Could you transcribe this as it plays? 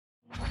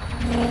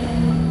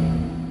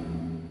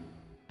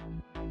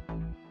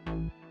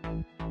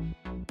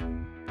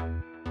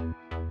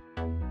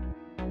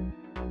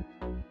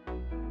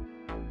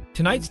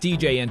Tonight's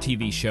DJ and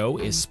TV show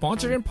is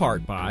sponsored in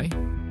part by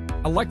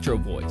Electro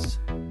Voice,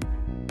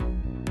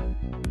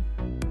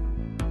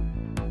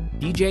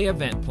 DJ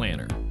Event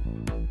Planner,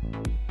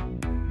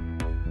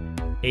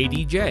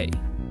 ADJ,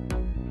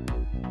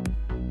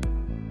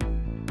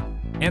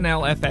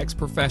 NLFX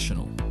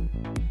Professional,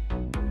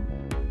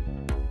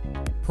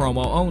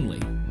 Promo Only,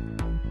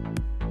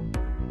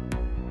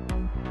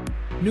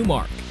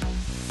 Newmark,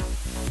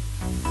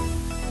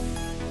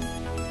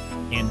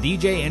 and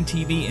DJ and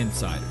TV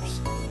Insiders.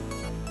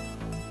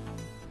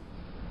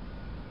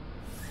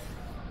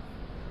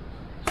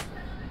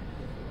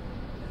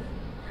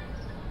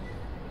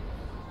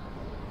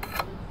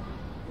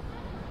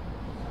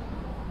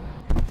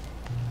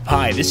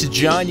 Hi, this is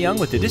John Young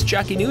with the Disc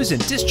Jockey News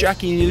and Disc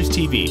Jockey News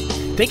TV.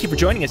 Thank you for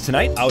joining us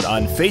tonight out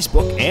on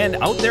Facebook and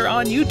out there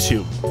on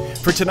YouTube.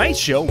 For tonight's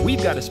show,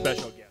 we've got a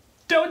special guest.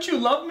 Don't you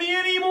love me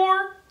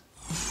anymore?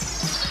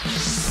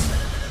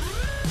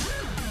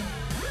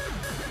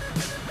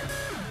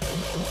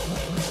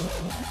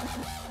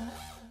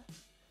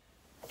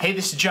 Hey,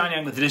 this is John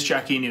Young with the Disc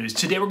Jockey News.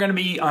 Today we're going to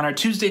be, on our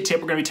Tuesday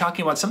tip, we're going to be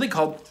talking about something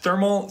called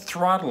thermal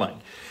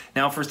throttling.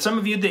 Now, for some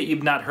of you that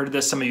you've not heard of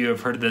this, some of you have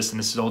heard of this, and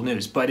this is old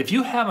news. But if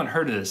you haven't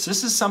heard of this,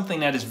 this is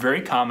something that is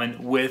very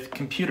common with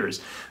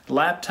computers,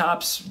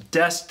 laptops,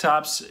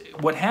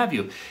 desktops, what have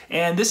you.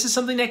 And this is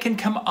something that can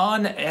come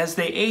on as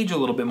they age a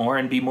little bit more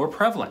and be more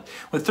prevalent.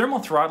 What thermal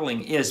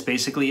throttling is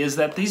basically is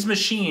that these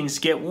machines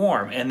get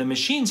warm, and the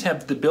machines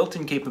have the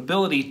built-in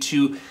capability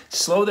to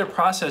slow their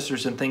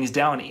processors and things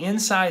down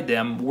inside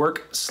them,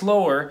 work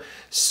slower,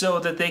 so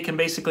that they can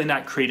basically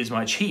not create as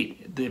much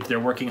heat. If they're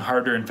working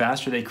harder and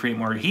faster, they create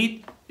more heat.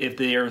 If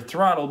they are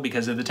throttled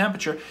because of the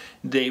temperature,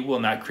 they will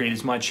not create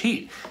as much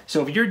heat.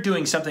 So if you're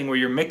doing something where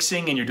you're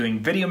mixing and you're doing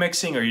video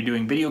mixing or you're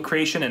doing video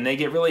creation and they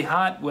get really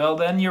hot, well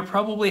then you're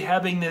probably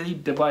having the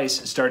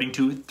device starting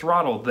to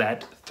throttle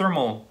that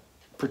thermal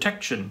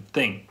protection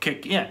thing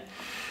kick in.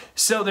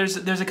 So there's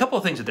a couple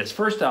of things with this.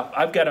 First off,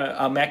 I've got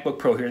a MacBook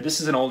Pro here.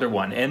 This is an older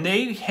one, and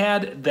they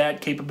had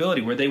that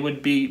capability where they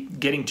would be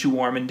getting too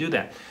warm and do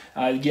that.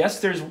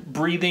 Yes, there's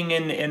breathing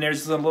and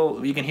there's a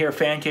little, you can hear a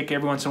fan kick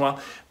every once in a while,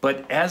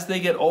 but as they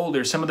get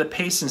older, some of the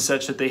paste and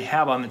such that they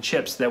have on the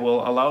chips that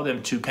will allow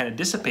them to kind of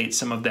dissipate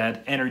some of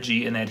that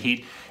energy and that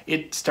heat,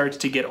 it starts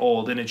to get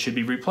old and it should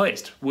be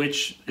replaced,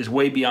 which is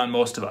way beyond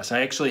most of us.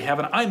 I actually have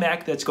an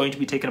iMac that's going to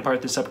be taken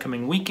apart this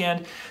upcoming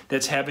weekend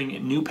that's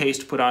having new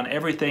paste put on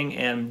everything,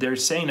 and they're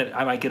saying that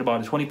I might get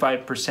about a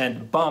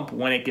 25% bump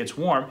when it gets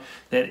warm,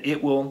 that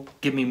it will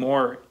give me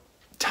more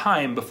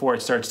time before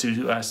it starts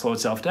to slow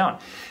itself down.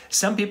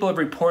 Some people have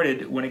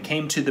reported when it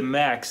came to the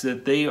Macs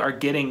that they are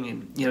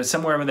getting,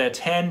 somewhere in that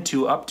 10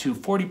 to up to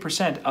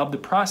 40% of the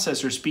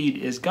processor speed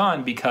is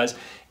gone because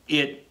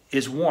it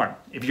is warm.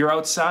 If you're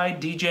outside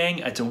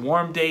DJing, it's a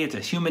warm day, it's a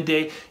humid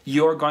day,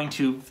 you'll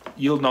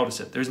notice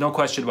it. There's no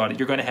question about it.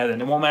 You're going to have it.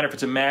 And it won't matter if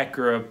it's a Mac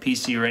or a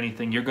PC or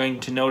anything. You're going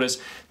to notice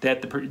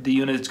that the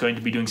unit is going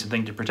to be doing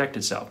something to protect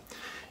itself.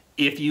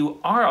 If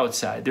you are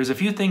outside, there's a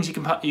few things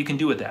you can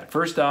do with that.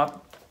 First off,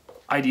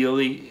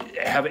 ideally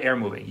have air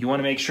moving. You want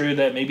to make sure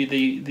that maybe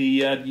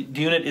the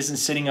unit isn't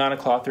sitting on a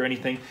cloth or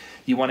anything.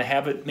 You want to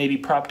have it maybe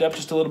propped up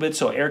just a little bit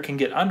so air can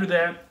get under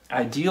that.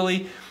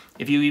 Ideally,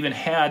 if you even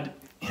had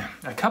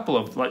a couple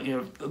of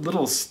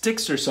little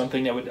sticks or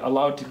something that would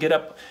allow it to get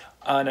up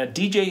on a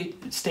DJ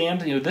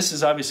stand, this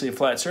is obviously a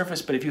flat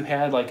surface, but if you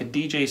had like a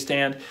DJ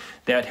stand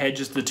that had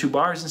just the two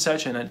bars and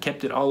such and it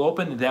kept it all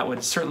open, that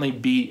would certainly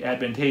be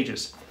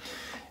advantageous.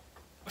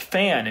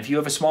 Fan, if you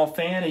have a small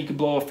fan and you can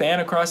blow a fan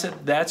across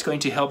it, that's going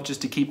to help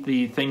just to keep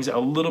the things a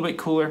little bit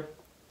cooler.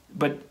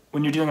 But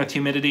when you're dealing with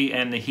humidity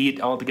and the heat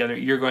all together,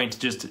 you're going to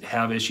just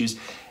have issues.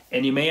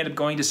 And you may end up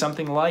going to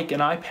something like an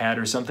iPad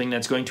or something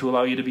that's going to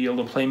allow you to be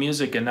able to play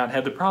music and not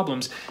have the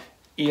problems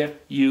if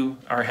you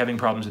are having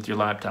problems with your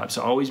laptop.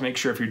 So always make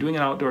sure if you're doing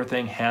an outdoor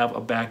thing, have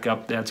a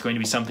backup. That's going to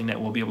be something that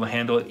will be able to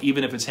handle it.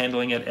 Even if it's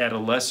handling it at a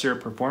lesser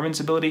performance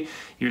ability,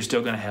 you're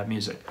still going to have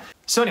music.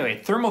 So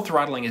anyway, thermal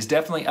throttling is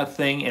definitely a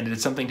thing, and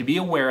it's something to be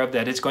aware of,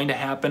 that it's going to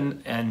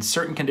happen, and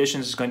certain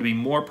conditions is going to be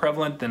more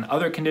prevalent than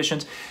other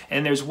conditions,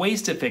 and there's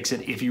ways to fix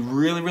it. If you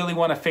really, really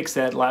want to fix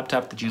that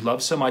laptop that you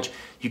love so much,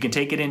 you can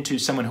take it into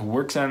someone who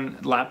works on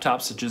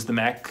laptops, such as the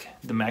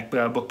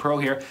MacBook Pro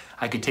here.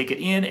 I could take it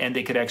in, and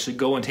they could actually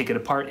go and take it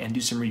apart and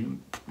do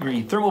some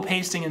thermal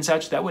pasting and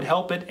such. That would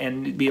help it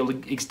and be able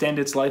to extend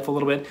its life a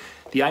little bit.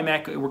 The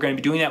iMac, we're going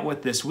to be doing that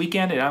with this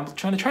weekend, and I'm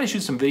trying to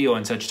shoot some video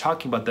and such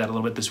talking about that a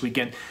little bit this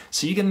weekend,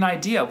 so you get an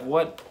idea of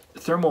what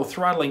thermal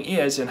throttling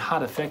is and how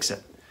to fix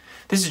it.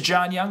 This is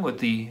John Young with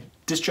the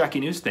Disc Jockey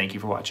News. Thank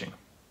you for watching.